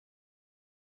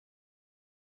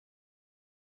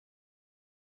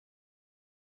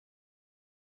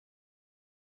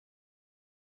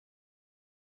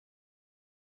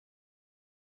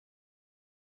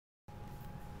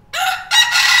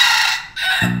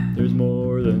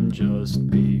just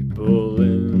people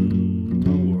in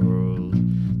the world.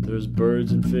 There's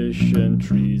birds and fish and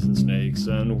trees and snakes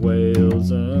and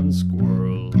whales and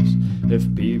squirrels.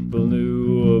 If people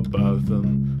knew about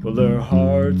them, well, their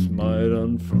hearts might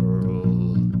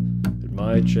unfurl. It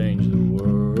might change the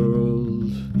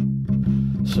world.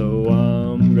 So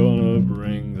I'm gonna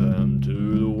bring them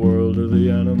to the world of the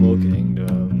animal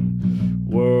kingdom.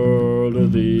 World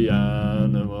of the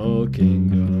animal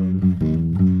kingdom.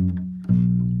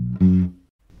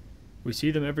 We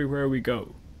see them everywhere we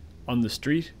go. On the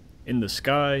street, in the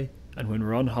sky, and when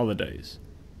we're on holidays.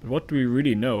 But what do we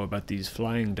really know about these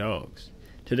flying dogs?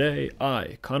 Today,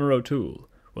 I, Connor O'Toole,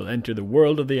 will enter the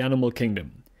world of the animal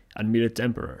kingdom and meet its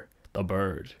emperor, the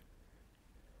bird.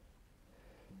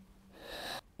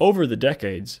 Over the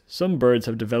decades, some birds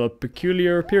have developed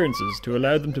peculiar appearances to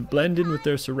allow them to blend in with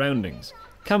their surroundings,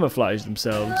 camouflage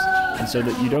themselves, and so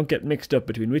that you don't get mixed up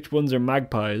between which ones are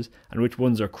magpies and which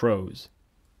ones are crows.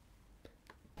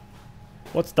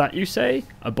 What's that you say?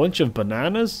 A bunch of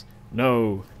bananas?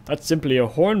 No, that's simply a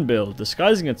hornbill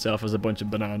disguising itself as a bunch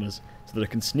of bananas so that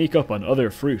it can sneak up on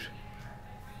other fruit.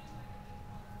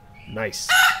 Nice.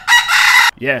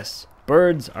 Yes,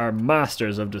 birds are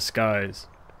masters of disguise.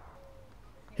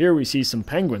 Here we see some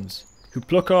penguins, who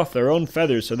pluck off their own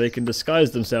feathers so they can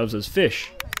disguise themselves as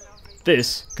fish.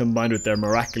 This, combined with their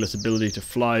miraculous ability to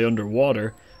fly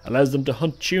underwater, allows them to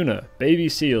hunt tuna, baby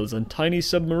seals, and tiny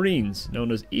submarines,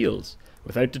 known as eels,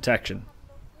 without detection.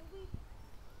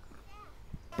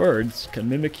 Birds can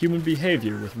mimic human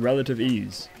behavior with relative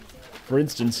ease. For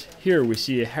instance, here we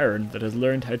see a heron that has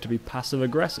learned how to be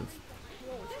passive-aggressive.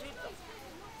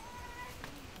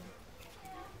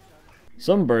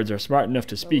 Some birds are smart enough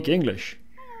to speak English.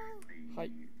 Hi.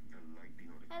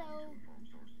 Hello.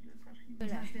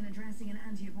 Has been addressing an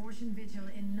anti-abortion vigil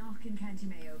in Knock in County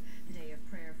Mayo, the day of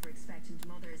prayer for expectant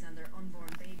mothers and their unborn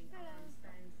babies.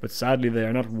 But sadly they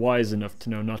are not wise enough to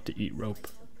know not to eat rope.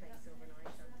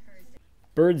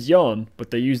 Birds yawn,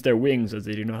 but they use their wings as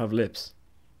they do not have lips.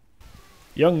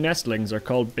 Young nestlings are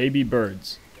called baby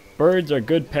birds. Birds are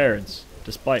good parents,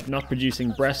 despite not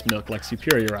producing breast milk like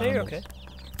superior animals. Okay.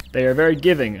 They are very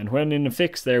giving, and when in a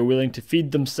fix they are willing to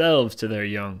feed themselves to their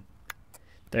young.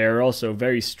 They are also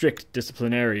very strict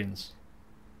disciplinarians.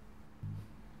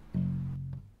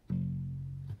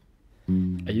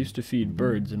 I used to feed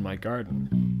birds in my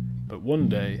garden, but one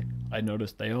day I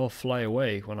noticed they all fly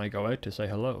away when I go out to say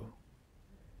hello.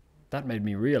 That made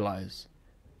me realize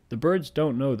the birds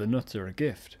don't know the nuts are a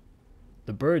gift.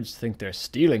 The birds think they're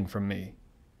stealing from me.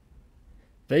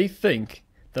 They think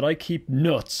that I keep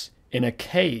nuts in a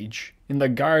cage in the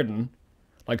garden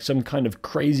like some kind of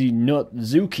crazy nut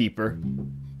zookeeper.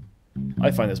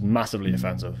 I find this massively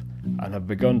offensive and have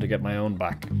begun to get my own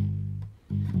back.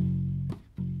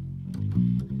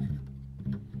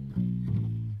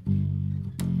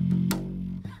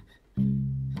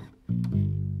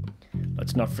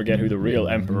 Let's not forget who the real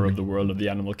emperor of the world of the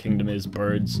animal kingdom is,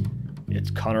 birds. It's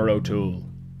Connor O'Toole.